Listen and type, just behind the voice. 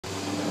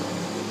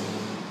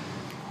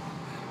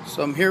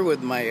So I'm here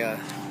with my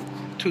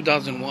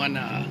 2001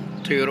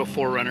 Toyota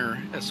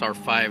 4runner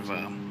SR5,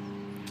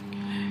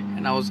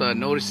 and I was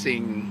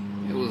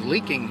noticing it was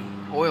leaking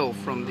oil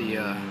from the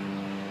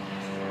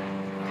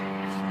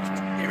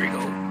here we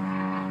go,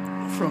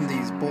 from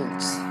these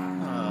bolts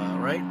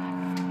right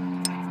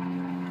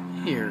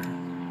here.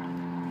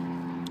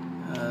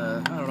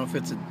 I don't know if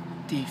it's a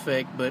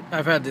defect, but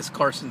I've had this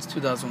car since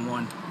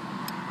 2001.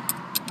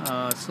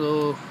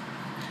 So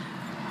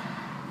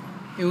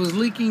it was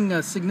leaking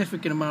a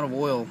significant amount of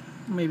oil.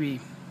 Maybe,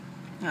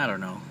 I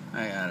don't know.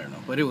 I don't know,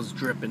 but it was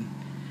dripping.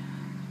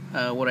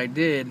 What I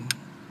did,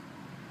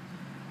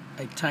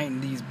 I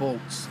tightened these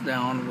bolts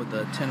down with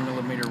a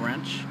 10mm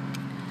wrench.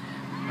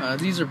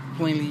 These are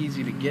plainly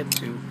easy to get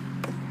to,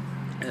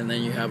 and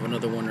then you have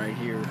another one right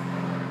here,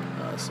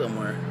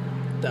 somewhere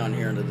down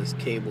here under this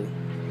cable.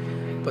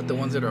 But the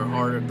ones that are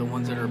hard are the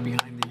ones that are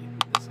behind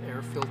this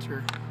air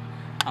filter.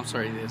 I'm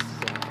sorry, this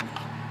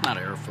not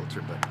air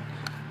filter, but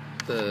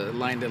the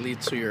line that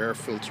leads to your air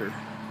filter.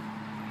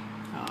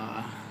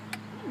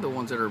 The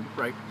ones that are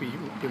right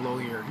below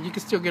here. You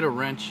can still get a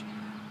wrench,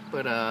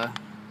 but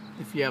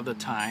if you have the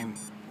time,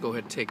 go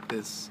ahead and take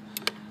this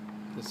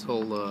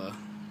whole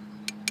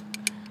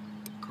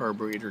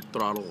carburetor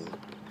throttle,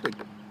 the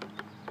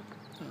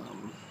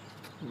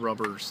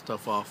rubber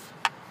stuff off.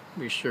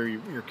 Be sure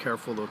you're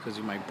careful though, because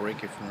you might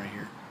break it from right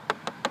here.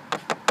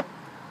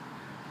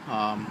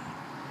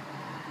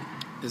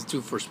 It's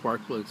due for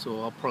spark plug,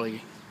 so I'll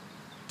probably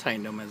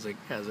tighten them as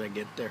I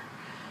get there.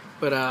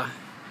 But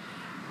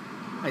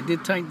I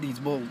did tighten these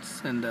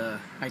bolts, and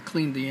I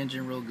cleaned the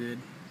engine real good,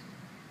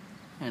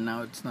 and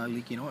now it's not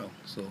leaking oil.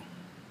 So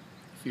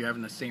if you're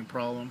having the same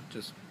problem,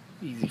 just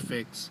easy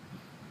fix.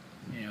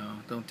 You know,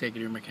 don't take it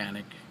to your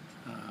mechanic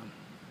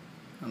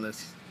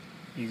unless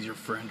he's your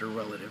friend or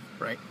relative,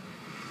 right?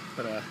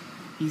 But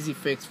easy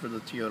fix for the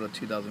Toyota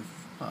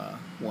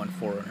 2001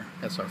 4runner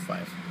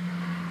SR5.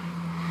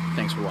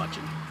 Thanks for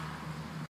watching.